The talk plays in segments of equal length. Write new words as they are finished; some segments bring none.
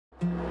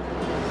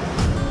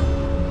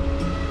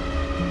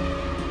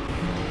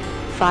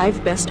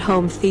5 Best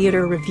Home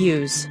Theater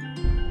Reviews.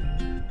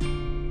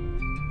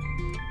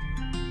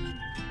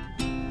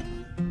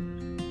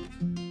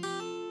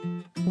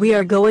 We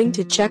are going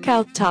to check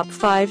out top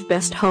 5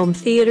 best home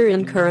theater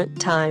in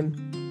current time.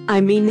 I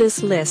mean,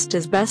 this list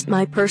is best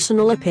my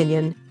personal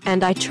opinion,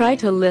 and I try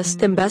to list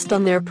them best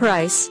on their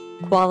price,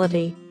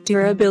 quality,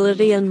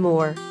 durability and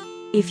more.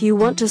 If you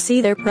want to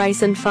see their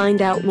price and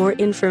find out more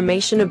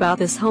information about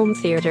this home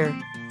theater,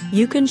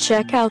 you can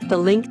check out the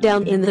link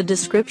down in the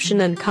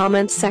description and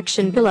comment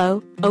section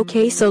below.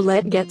 Okay, so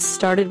let's get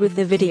started with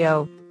the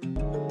video.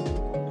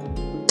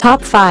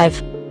 Top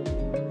 5.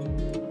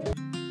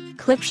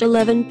 Klipsch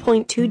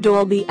 11.2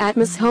 Dolby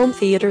Atmos Home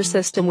Theater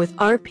System with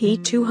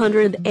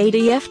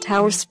RP280F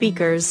Tower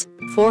Speakers,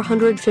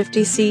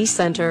 450C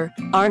Center,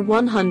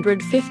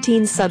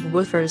 R115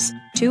 Subwoofers,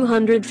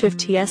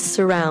 250S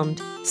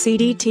Surround,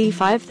 CDT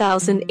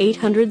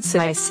 5800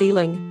 CI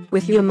Ceiling,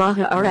 with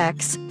Yamaha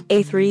RX,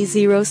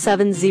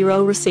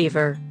 A3070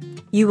 receiver.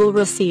 You will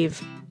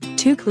receive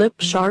 2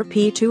 Klipsch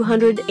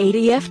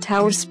RP280F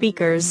Tower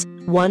Speakers,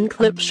 1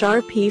 Klipsch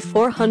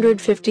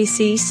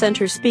RP450C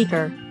Center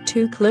Speaker,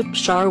 2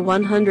 Klipsch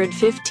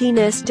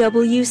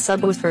R115SW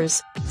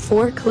Subwoofers,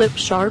 4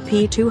 Klipsch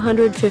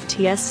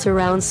RP250S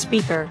Surround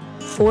Speaker,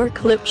 4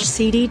 Klipsch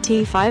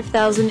CDT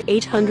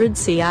 5800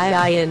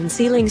 CIIN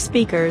Ceiling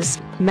Speakers,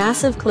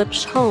 massive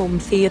Klipsch Home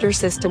Theater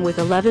System with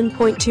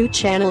 11.2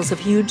 channels of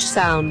huge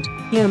sound,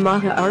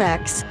 Yamaha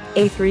RX,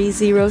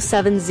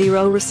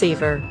 A3070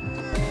 receiver.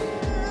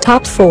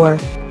 Top 4.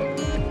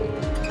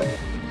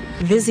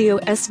 VIZIO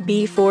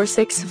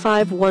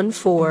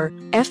SB46514,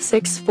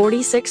 f6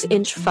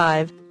 46-inch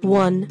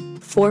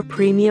 5.1.4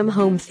 Premium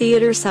Home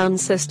Theater Sound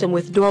System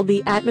with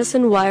Dolby Atmos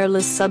and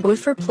wireless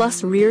subwoofer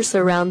plus rear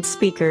surround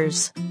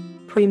speakers.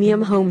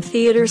 Premium Home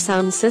Theater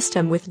Sound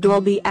System with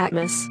Dolby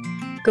Atmos.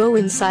 Go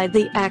inside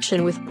the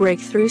action with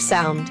breakthrough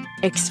sound.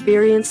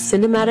 Experience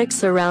cinematic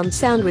surround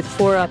sound with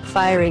 4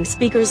 up-firing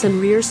speakers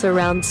and rear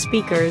surround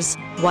speakers.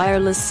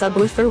 Wireless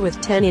subwoofer with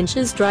 10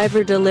 inches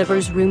driver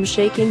delivers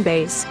room-shaking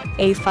bass.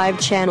 A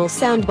 5-channel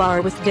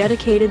soundbar with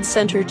dedicated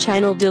center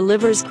channel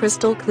delivers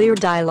crystal clear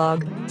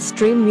dialogue.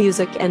 Stream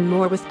music and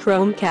more with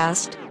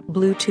Chromecast,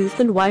 Bluetooth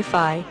and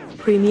Wi-Fi.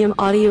 Premium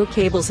audio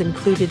cables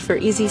included for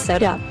easy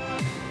setup.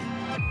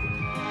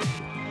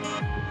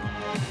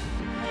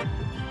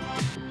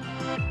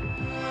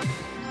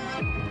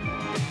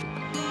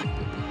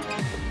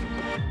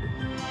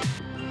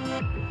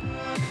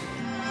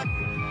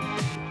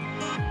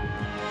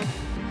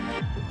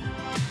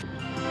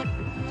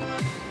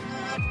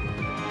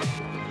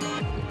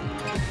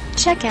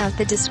 Check out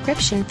the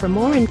description for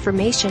more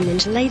information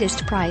and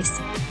latest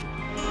price.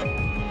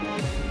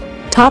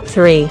 Top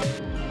 3.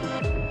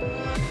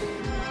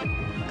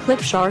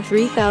 Klipsch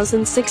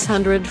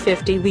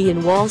R3650W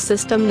in wall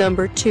system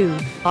number 2,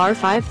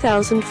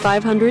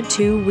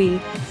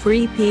 R5502W,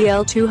 free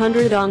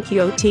PL200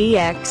 Onkyo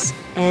TX,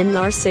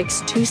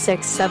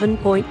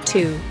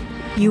 NR6267.2.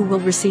 You will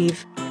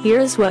receive,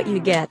 here's what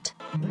you get.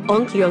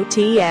 Onkyo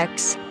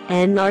TX,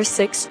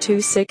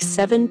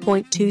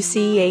 NR6267.2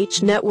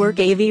 CH network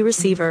AV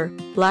receiver,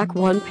 black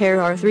 1 pair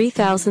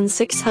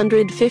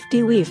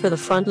R3650W for the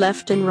front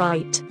left and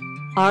right,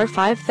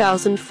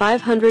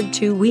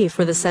 R5502W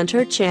for the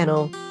center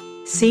channel,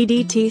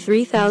 CDT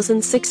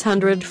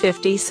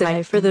 3650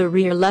 CI for the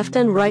rear left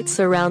and right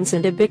surrounds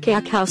and a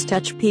Bicac House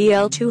Touch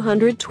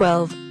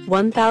PL212,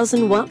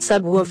 1000 watt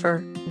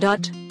subwoofer.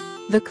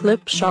 The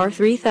Klipsch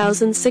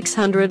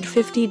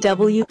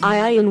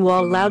R3650W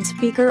in-wall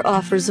loudspeaker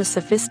offers a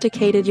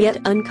sophisticated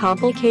yet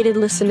uncomplicated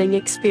listening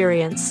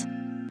experience.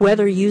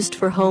 Whether used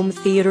for home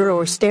theater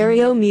or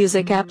stereo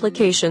music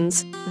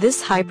applications,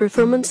 this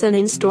high-performance and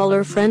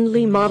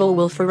installer-friendly model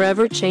will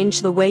forever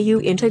change the way you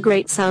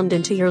integrate sound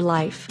into your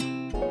life.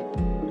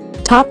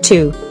 Top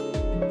 2.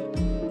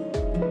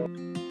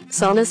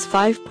 Sonos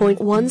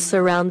 5.1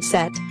 Surround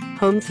Set,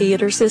 Home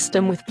Theater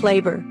System with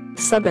Playbar,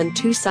 Sub and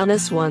 2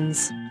 Sonos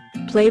Ones.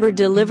 Playbar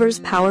delivers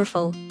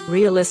powerful,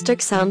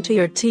 realistic sound to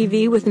your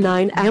TV with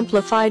 9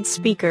 amplified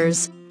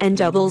speakers, and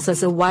doubles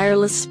as a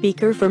wireless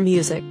speaker for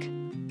music.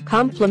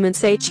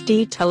 Complements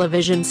HD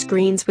television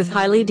screens with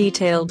highly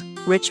detailed,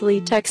 richly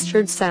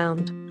textured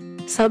sound.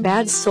 Sub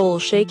adds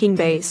soul-shaking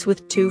bass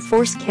with 2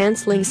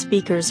 force-canceling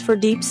speakers for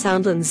deep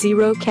sound and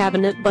 0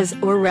 cabinet buzz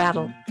or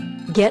rattle.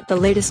 Get the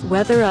latest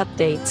weather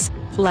updates,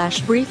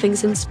 flash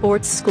briefings and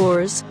sports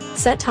scores,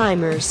 set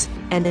timers,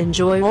 and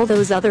enjoy all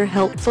those other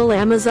helpful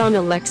Amazon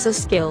Alexa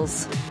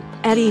skills.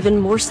 Add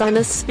even more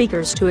Sonos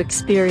speakers to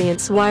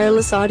experience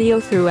wireless audio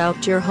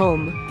throughout your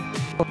home.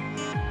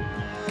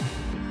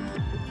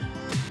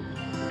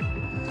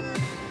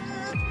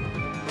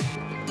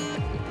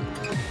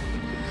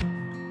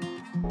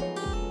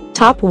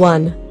 Top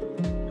 1.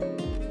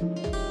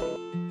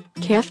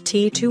 KEF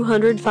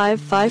T205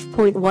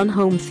 5.1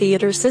 Home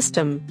Theater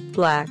System,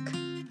 black.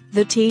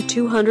 The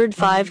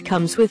T205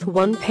 comes with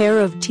one pair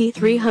of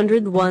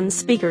T301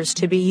 speakers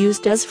to be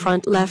used as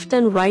front left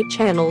and right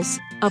channels,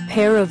 a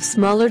pair of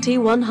smaller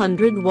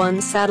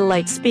T101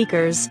 satellite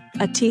speakers,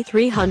 a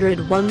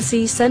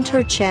T301C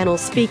center channel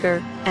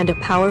speaker, and a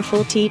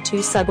powerful T2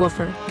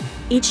 subwoofer.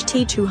 Each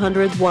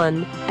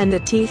T201 and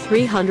the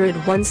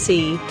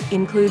T301C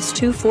includes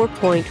two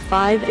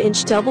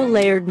 4.5-inch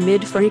double-layered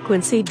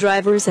mid-frequency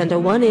drivers and a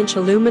 1-inch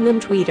aluminum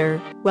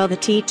tweeter, while the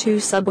T2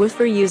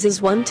 subwoofer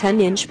uses one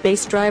 10-inch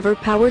bass driver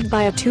powered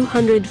by a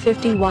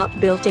 250-watt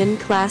built-in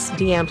Class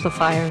D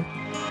amplifier.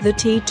 The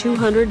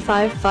T205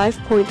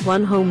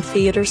 5.1 home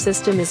theater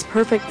system is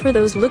perfect for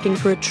those looking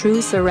for a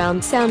true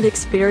surround sound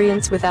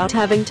experience without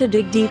having to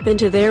dig deep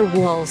into their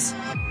walls.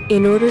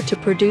 In order to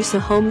produce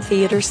a home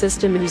theater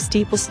system whose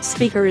deepest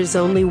speaker is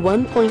only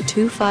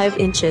 1.25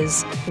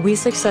 inches, we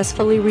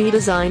successfully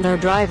redesigned our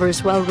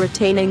drivers while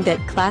retaining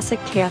that classic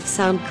KF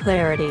sound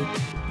clarity.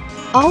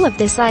 All of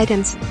these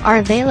items are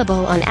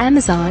available on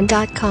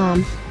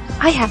Amazon.com.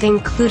 I have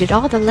included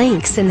all the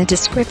links in the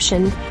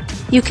description.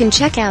 You can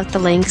check out the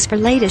links for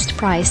latest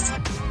price.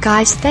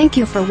 Guys, thank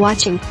you for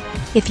watching.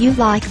 If you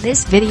like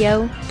this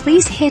video,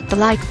 please hit the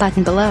like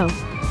button below.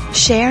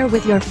 Share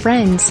with your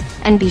friends,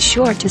 and be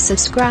sure to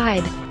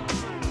subscribe.